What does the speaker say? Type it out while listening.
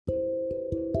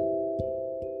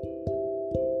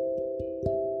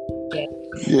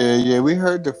Yeah, we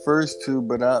heard the first two,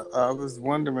 but I was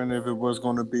wondering if it was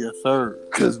going to be a third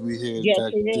because we had Yes,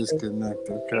 that it is. disconnect.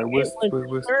 Okay, It was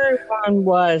the third one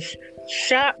was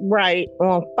ShopRite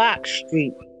on Fox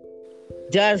Street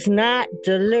does not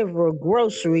deliver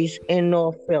groceries in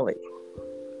North Philly.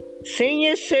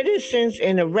 Senior citizens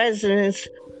and the residents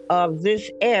of this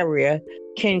area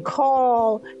can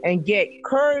call and get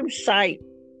curbside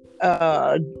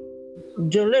uh,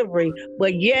 delivery,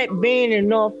 but yet being in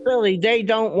North Philly, they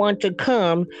don't want to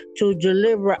come to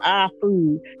deliver our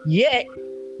food. Yet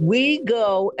we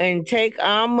go and take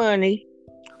our money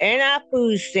and our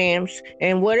food stamps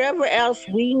and whatever else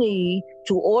we need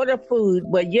to order food,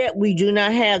 but yet we do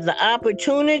not have the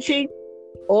opportunity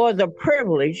or the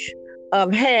privilege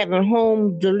of having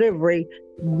home delivery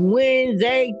when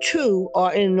they too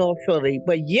are in North Philly,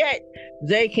 but yet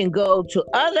they can go to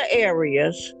other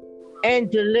areas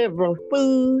and deliver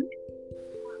food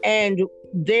and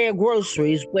their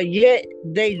groceries, but yet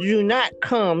they do not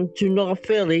come to North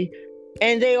Philly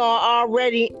and they are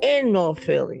already in North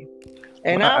Philly.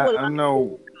 well, And I would I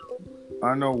know.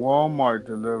 I know Walmart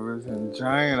delivers and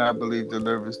Giant, I believe,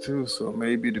 delivers too. So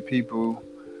maybe the people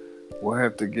will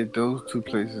have to get those two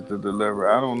places to deliver.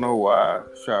 I don't know why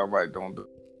ShopRite don't do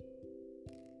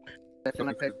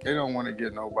because they don't want to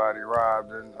get nobody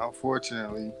robbed. And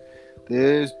unfortunately,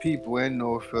 there's people in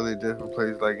North Philly, different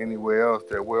places like anywhere else,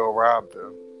 that will rob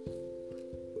them.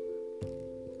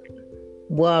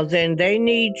 well, then they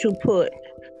need to put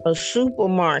a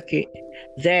supermarket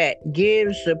that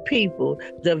gives the people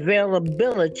the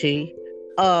availability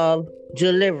of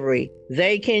delivery.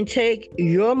 They can take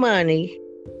your money,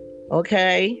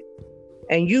 okay,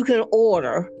 and you can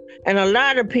order. And a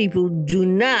lot of people do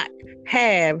not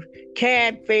have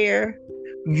cab fare,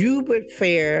 Uber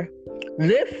fare,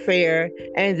 Lyft fare,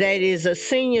 and that is a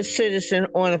senior citizen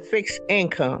on a fixed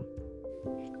income.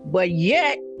 But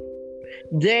yet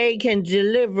they can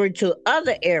deliver to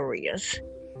other areas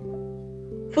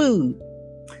food.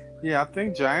 Yeah, I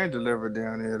think Giant delivered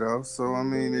down there though. So I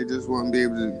mean, they just wouldn't be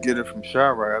able to get it from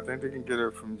ShopRite. I think they can get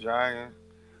it from Giant,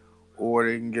 or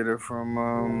they can get it from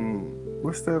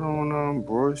what's that on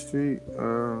Broad Street?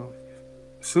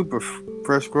 Super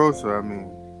Fresh Grocer. I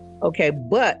mean, Okay,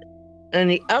 but on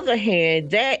the other hand,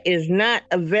 that is not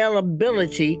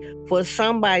availability for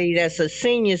somebody that's a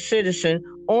senior citizen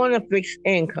on a fixed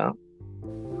income.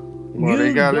 well, they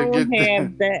You gotta don't get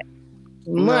have the that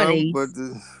no, money. but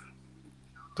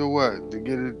to what? To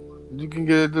get it, you can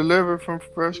get it delivered from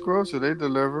Fresh Grocer. They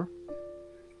deliver.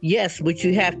 Yes, but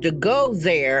you have to go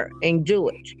there and do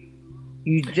it.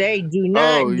 They do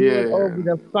not Oh do it yeah, over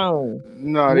the phone.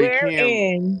 no, they can't.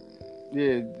 Wherein,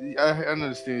 Yeah, I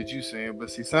understand what you're saying,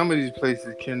 but see, some of these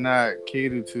places cannot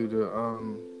cater to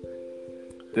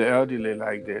the elderly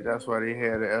like that. That's why they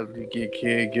had the elderly get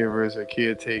caregivers or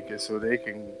caretakers so they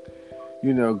can,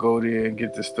 go there and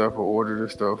get the stuff or order the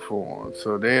stuff for them.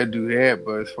 So they'll do that,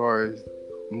 but as far as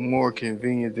more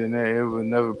convenient than that, it would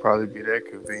never probably be that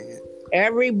convenient.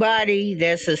 everybody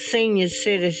that's a senior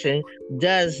citizen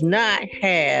does not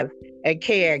have a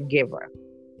caregiver.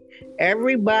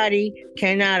 Everybody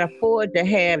cannot afford to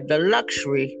have the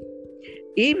luxury.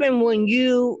 Even when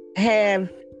you have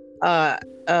uh,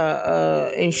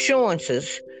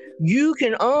 insurances, you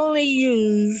can only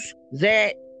use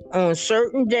that on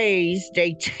certain days.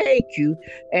 They take you,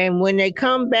 and when they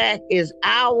come back, is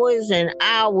hours and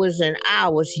hours and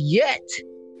hours. Yet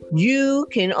you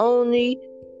can only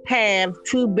have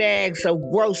 2 bags of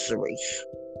groceries.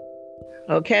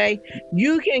 Okay,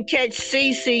 you can catch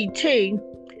CCT,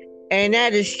 and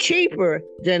that is cheaper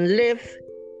than Lyft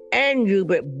and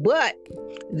Uber, but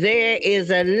there is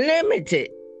a limited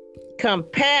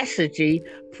capacity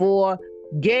for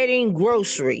getting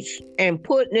groceries and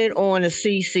putting it on a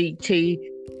CCT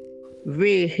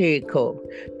vehicle.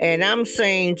 And I'm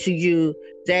saying to you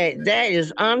that that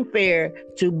is unfair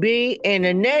to be in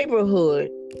a neighborhood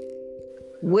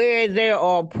where there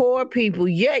are poor people,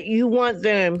 yet you want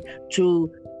them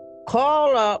to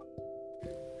call up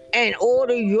and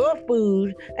order your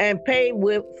food and pay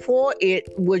for it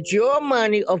with your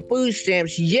money or food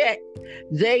stamps, yet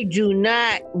they do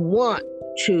not want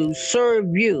to serve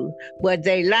you, but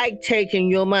they like taking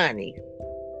your money.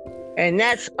 And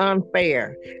that's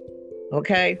unfair,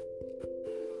 okay?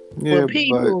 For Yeah, but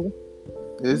people,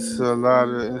 it's a lot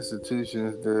of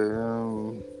institutions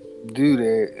that do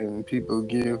that, and people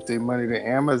give their money to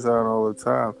Amazon all the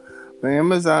time. But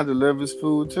Amazon delivers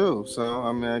food too, so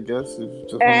I mean, I guess if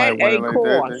somebody at want it a like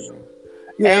that, cost,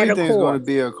 yeah, at a everything's going to cost.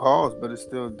 be a cost, but it's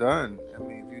still done. I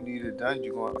mean, if you need it done,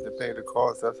 you're going to have to pay the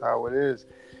cost. That's how it is.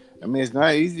 I mean, it's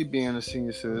not easy being a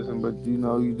senior citizen, but you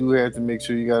know, you do have to make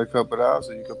sure you got a couple of dollars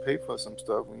so you can pay for some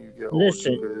stuff when you get older.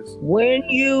 Listen, Cause when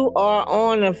you are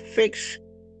on a fixed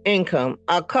income,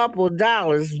 a couple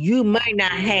dollars you might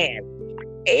not have.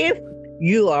 If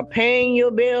you are paying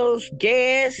your bills,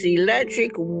 gas,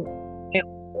 electric, and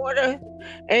water,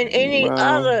 and any well,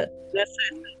 other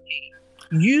necessity,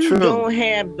 you true, don't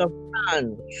have the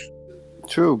funds.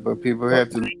 true, but people have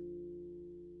to,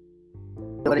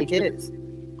 For their kids.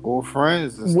 or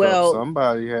friends and stuff. Well,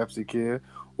 Somebody has to care,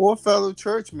 or fellow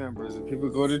church members. If people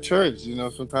go to church, you know,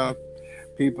 sometimes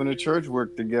people in the church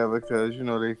work together because you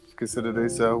know they consider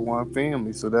themselves one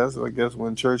family. So that's, I guess,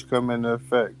 when church come into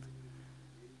effect.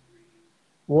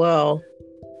 well,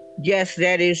 yes,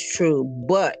 that is true,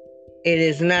 but it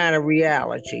is not a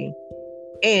reality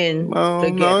in the Well,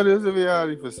 no, ghetto, it is a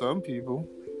reality for some people.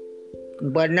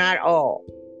 but not all.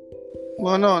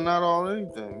 Well, no, not all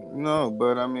anything. No,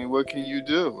 but I mean, what can you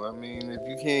do? I mean, if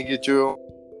you can't get your own,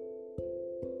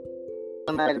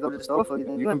 Somebody to go to the store for you,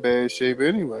 then you're in bad shape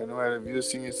anyway, no matter if you're a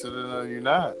senior citizen or you're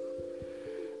not.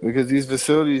 Because these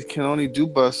facilities can only do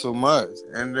but so much.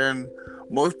 And then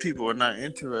most people are not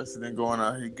interested in going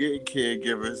out here getting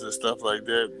caregivers and stuff like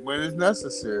that when it's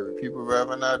necessary. People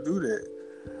rather not do that.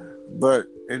 But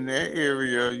in that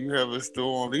area, you have a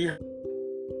store on Lee.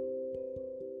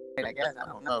 I guess I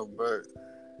don't know. No, but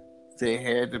they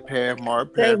had the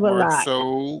Pathmark. Save a Pathmark lot.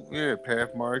 sold. Yeah,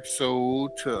 Pathmark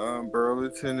sold to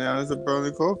Burlington. Now it's a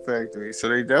Burlington Coat Factory. So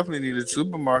they definitely need a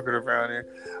supermarket around there.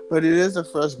 But it is a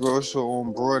fresh grocer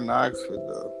on Broad and Oxford,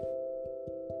 though.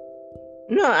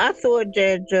 No, I thought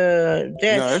that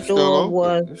that No, it's still store open.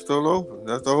 was It's still open.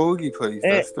 That's the hoagie place.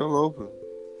 eh, That's still open.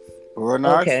 Broad and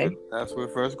okay. Oxford. That's where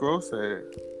Fresh Grocer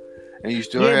at. And you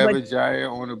still Yeah, have but a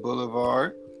Giant on the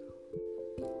boulevard.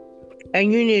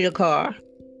 and you need a car.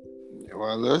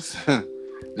 Well, listen,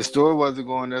 the store wasn't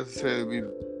going to necessarily be,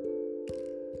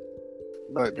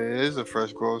 but there is a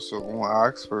Fresh Grocer on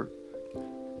Oxford.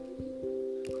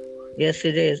 Yes,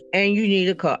 it is, and you need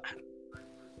a car.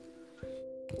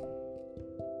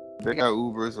 They got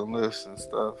Ubers and Lyfts and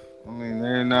stuff. I mean,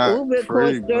 they're not Uber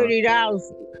free, costs but $30.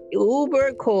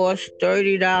 Uber costs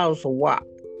 $30 a whop.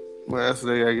 well, that's what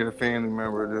they gotta get a family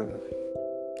member to.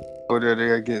 Or there they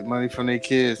gotta get money from their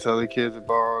kids. Tell their kids to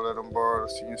borrow, let them borrow.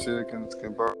 The senior citizens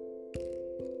can borrow.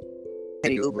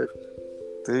 Hey, Uber.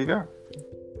 There you go.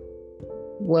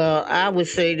 Well, I would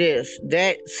say this.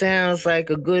 That sounds like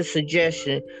a good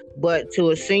suggestion, but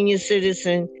to a senior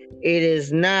citizen, it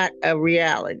is not a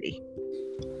reality.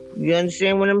 You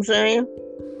understand what I'm saying?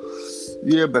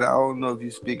 Yeah, but I don't know if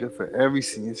you're speaking for every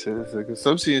senior citizen, because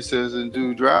some senior citizens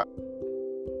do drive.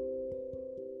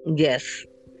 Yes.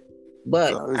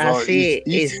 But So it's I all said each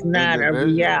it's not a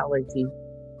individual. reality.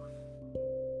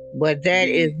 But that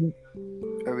is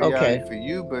A reality okay. for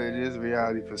you, but it is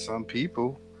reality for some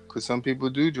people, because some people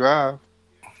do drive.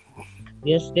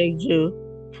 Yes, they do.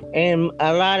 And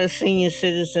a lot of senior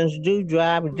citizens do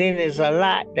drive, but then there's a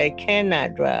lot that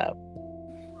cannot drive.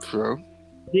 True.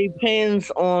 Depends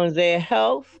on their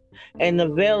health and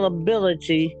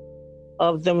availability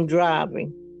of them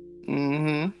driving.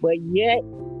 Mm-hmm. But yet,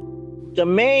 the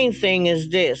main thing is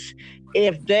this.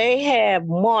 If they have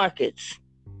markets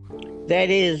that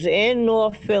is in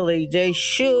North Philly, they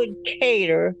should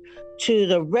cater to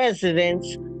the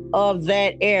residents of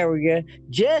that area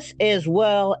just as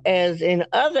well as in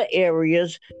other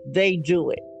areas they do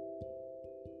it.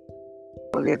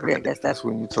 Totally agree. I guess That's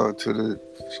when you talk to the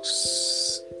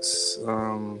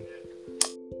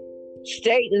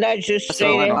State So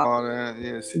legislator, all that.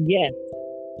 Yes. yes,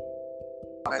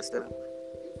 that's the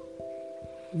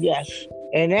yes.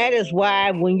 And that is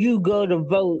why when you go to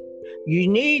vote, you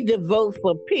need to vote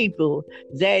for people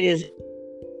that is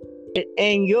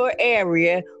in your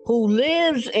area, who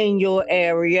lives in your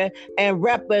area and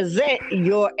represent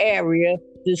your area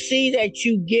to see that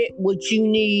you get what you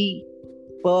need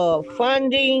for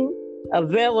funding,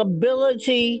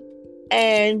 availability,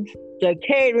 and the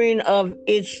catering of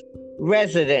its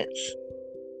residents.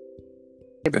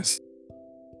 Yes.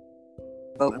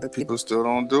 vote. But people still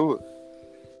don't do it.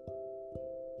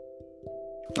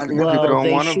 I People mean, Well, don't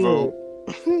they want to should. vote.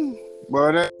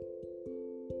 Well, that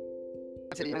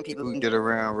to the young people who who get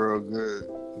around real good.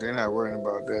 They're not worrying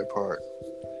about that part.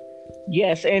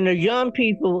 Yes, and the young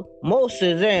people, most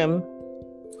of them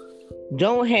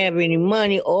don't have any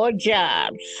money or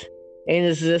jobs. And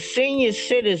it's the senior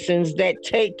citizens that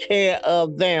take care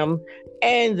of them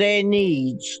and their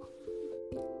needs.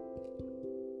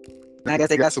 I guess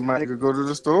they Got got somebody could go to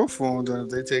the store for them then if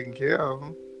they taking care of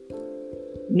them.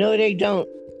 No, they don't.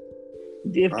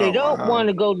 If they Oh don't want wow.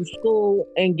 to go to school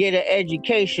and get an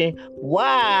education,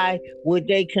 why would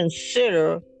they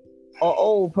consider an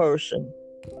old person?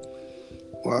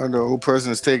 Well, the old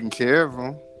person is taking care of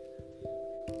them.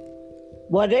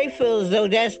 Well, they feel as though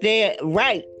that's their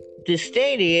right to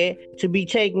stay there to be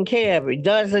taken care of. It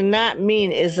does not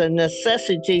mean it's a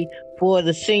necessity for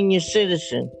the senior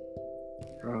citizen.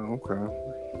 Oh, okay.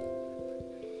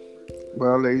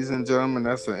 Well, ladies and gentlemen,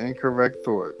 that's an incorrect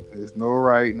thought. There's no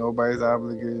right. Nobody's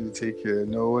obligated to take care of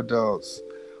no adults.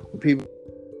 People,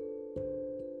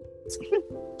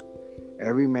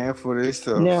 every man for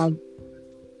themselves. Now,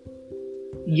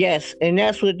 yes, and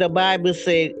that's what the Bible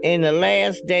said. In the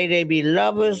last day, they be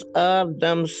lovers of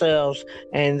themselves.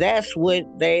 And that's what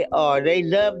they are. They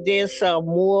love themselves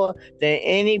more than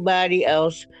anybody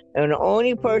else. And the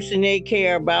only person they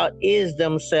care about is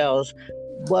themselves.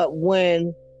 But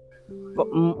when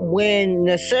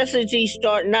necessities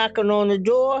start knocking on the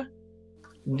door,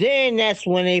 then that's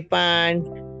when they find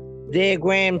their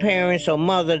grandparents or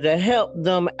mother to help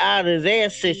them out of their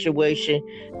situation.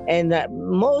 And that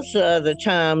most of the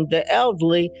time, the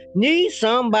elderly need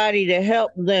somebody to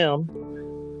help them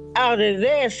out of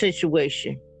their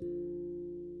situation.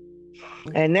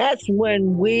 And that's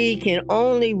when we can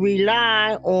only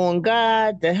rely on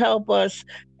God to help us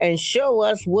and show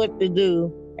us what to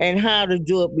do and how to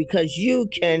do it, because you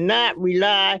cannot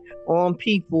rely on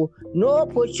people nor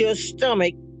put your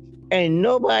stomach in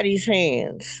nobody's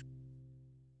hands.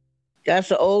 That's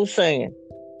an old saying.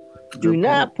 Do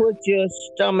not put your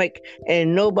stomach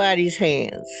in nobody's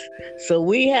hands. So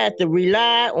we have to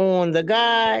rely on the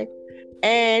God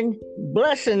and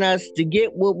blessing us to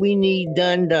get what we need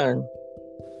done.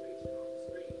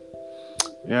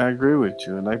 Yeah, I agree with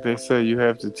you. And like they say, you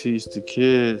have to teach the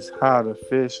kids how to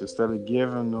fish instead of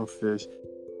giving them fish.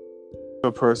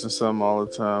 A person something all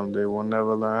the time, they will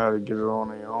never learn how to get it on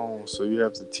their own. So you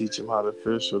have to teach them how to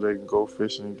fish so they can go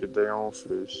fishing and get their own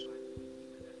fish.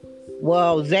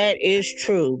 Well, that is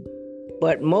true.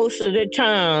 But most of the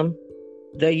time,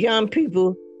 the young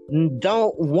people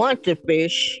don't want to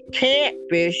fish, can't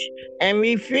fish, and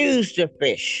refuse to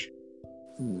fish.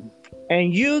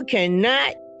 And you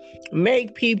cannot make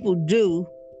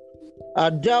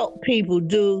adult people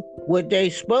do what they're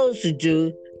supposed to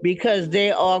do, because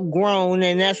they are grown,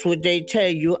 and that's what they tell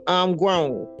you, I'm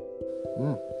grown.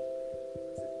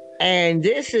 And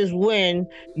this is when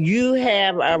you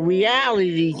have a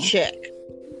reality check.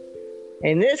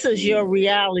 And this is your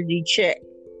reality check.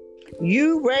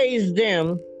 You raise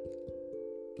them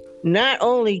not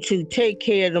only to take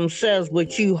care of themselves,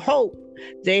 but you hope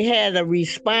they had a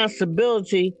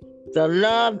responsibility, the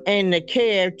love and the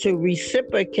care to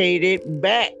reciprocate it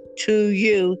back to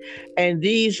you. And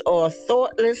these are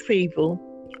thoughtless people,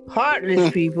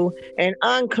 heartless people, and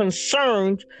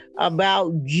unconcerned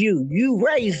about you. You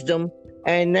raised them,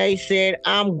 and they said,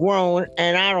 I'm grown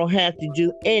and I don't have to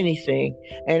do anything.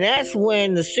 And that's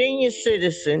when the senior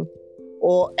citizen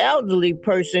or elderly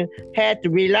person had to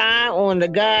rely on the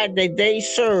God that they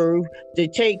serve to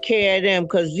take care of them,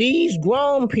 because these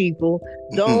grown people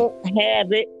don't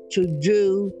have it to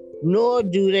do, nor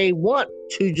do they want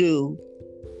to do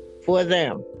for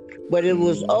them. But it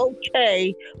was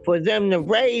okay for them to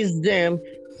raise them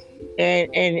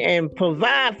and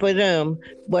provide for them.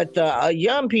 But the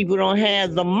young people don't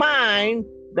have the mind,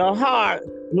 the heart,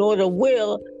 nor the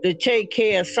will to take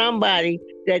care of somebody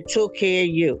that took care of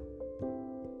you.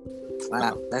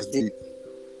 Wow, that's deep.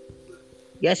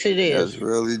 Yes, it is. That's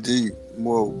really deep.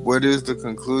 Well, what is the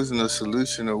conclusion or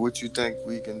solution, or what you think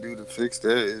we can do to fix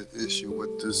that issue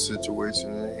with this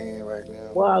situation at hand right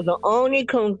now? Well, the only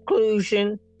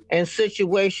conclusion and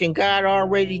situation, God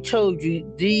already told you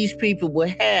these people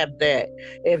will have that.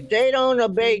 If they don't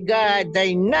obey God,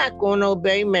 they not going to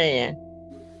obey man.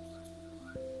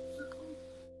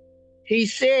 He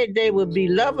said they would be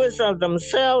lovers of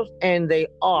themselves, and they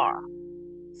are.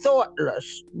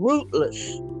 Thoughtless,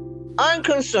 rootless,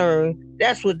 unconcerned.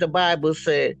 That's what the Bible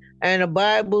said. And the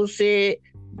Bible said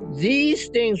these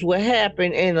things will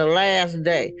happen in the last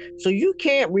day. So you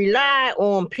can't rely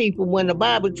on people when the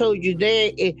Bible told you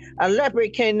a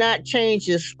leopard cannot change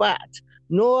his spots,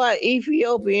 nor an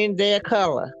Ethiopian their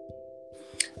color.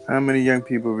 How many young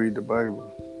people read the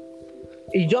Bible?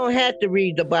 You don't have to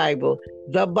read the Bible.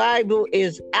 The Bible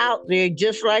is out there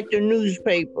just like the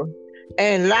newspaper.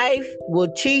 And life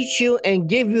will teach you and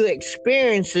give you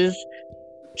experiences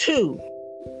too.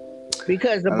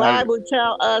 Because the Bible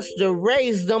tells us to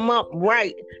raise them up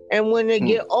right. And when they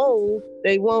get old,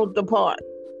 they won't depart.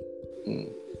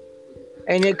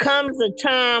 And there comes a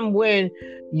time when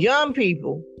young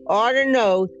people ought to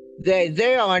know that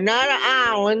they are not an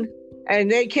island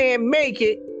and they can't make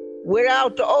it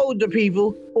without the older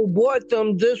people who brought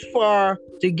them this far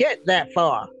to get that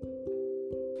far.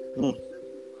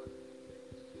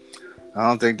 I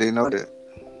don't think they know that.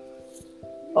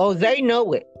 Oh, they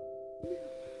know it.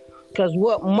 Because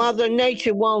what Mother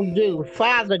Nature won't do,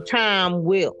 Father Time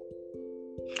will.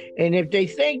 And if they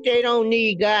think they don't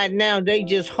need God now, they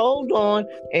just hold on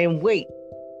and wait.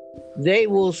 They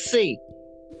will see.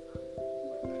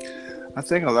 I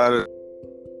think a lot of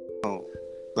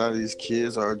these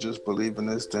kids are just believing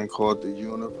this thing called the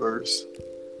universe.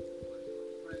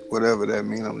 Whatever that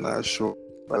means, I'm not sure.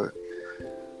 But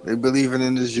they believing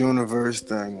in this universe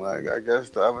thing. Like, I guess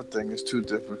the other thing is too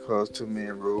different because too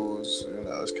many rules,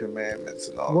 it's commandments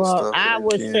and all the Well, stuff. I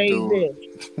would say this.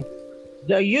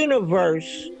 The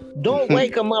universe, don't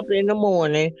wake them up in the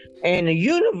morning, and the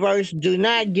universe do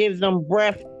not give them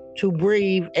breath to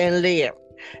breathe and live.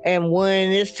 And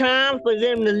when it's time for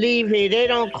them to leave here, they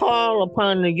don't call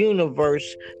upon the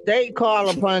universe. They call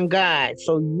upon God.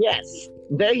 So yes,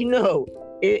 they know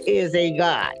it is a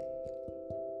God.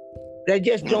 They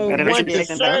just don't want to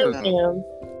serve him.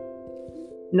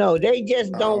 No, they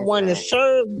just don't want to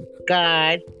serve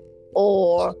God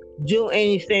or do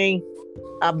anything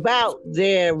about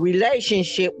their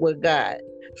relationship with God.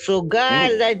 So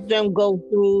God let them go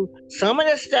through some of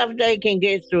the stuff they can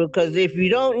get through, because if you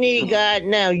don't need God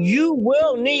now, you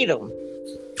will need him.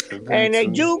 And they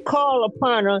do call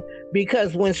upon him,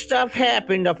 because when stuff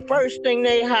happens, the first thing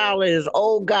they holler is,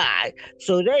 oh God.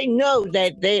 So they know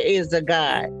that there is a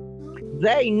God.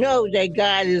 They know that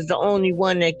God is the only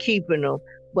one that's keeping them,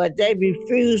 but they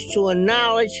refuse to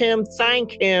acknowledge him,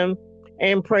 thank him,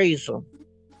 and praise him.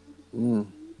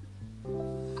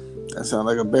 That sounds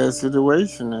like a bad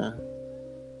situation then.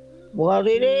 Well,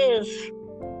 it is.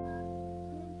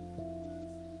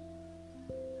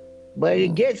 But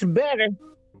it gets better,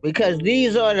 because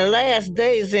these are the last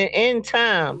days in end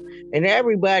time, and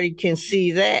everybody can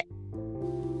see that.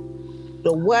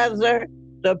 The weather,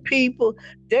 the people,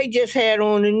 they just had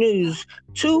on the news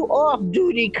 2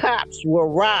 off-duty cops were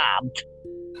robbed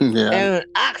in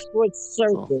Oxford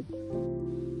Circle.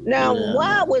 Now,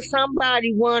 why would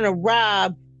somebody want to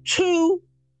rob two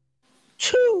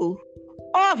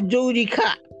off-duty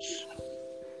cops?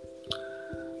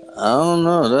 I don't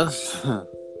know. That's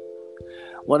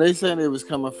well, they said they was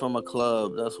coming from a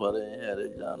club. That's why they ain't had a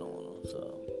gun on them.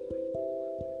 So,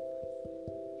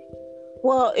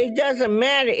 well, it doesn't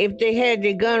matter if they had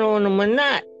their gun on them or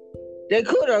not. They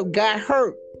could have got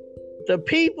hurt, the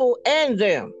people and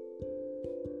them.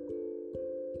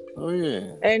 Oh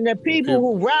yeah. And the people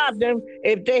who robbed them,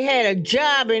 if they had a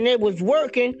job and it was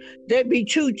working, they'd be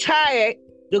too tired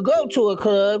to go to a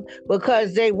club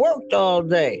because they worked all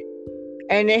day.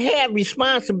 And they had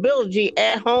responsibility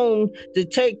at home to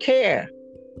take care.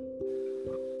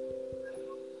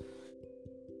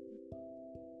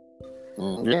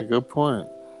 Yeah, good point.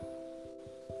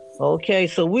 Okay,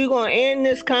 so we're going to end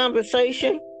this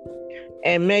conversation,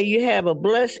 and may you have a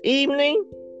blessed evening,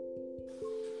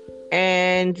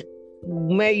 and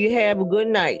may you have a good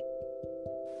night.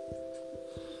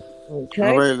 Okay?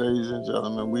 All right, ladies and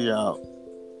gentlemen, we out.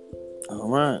 All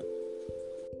right.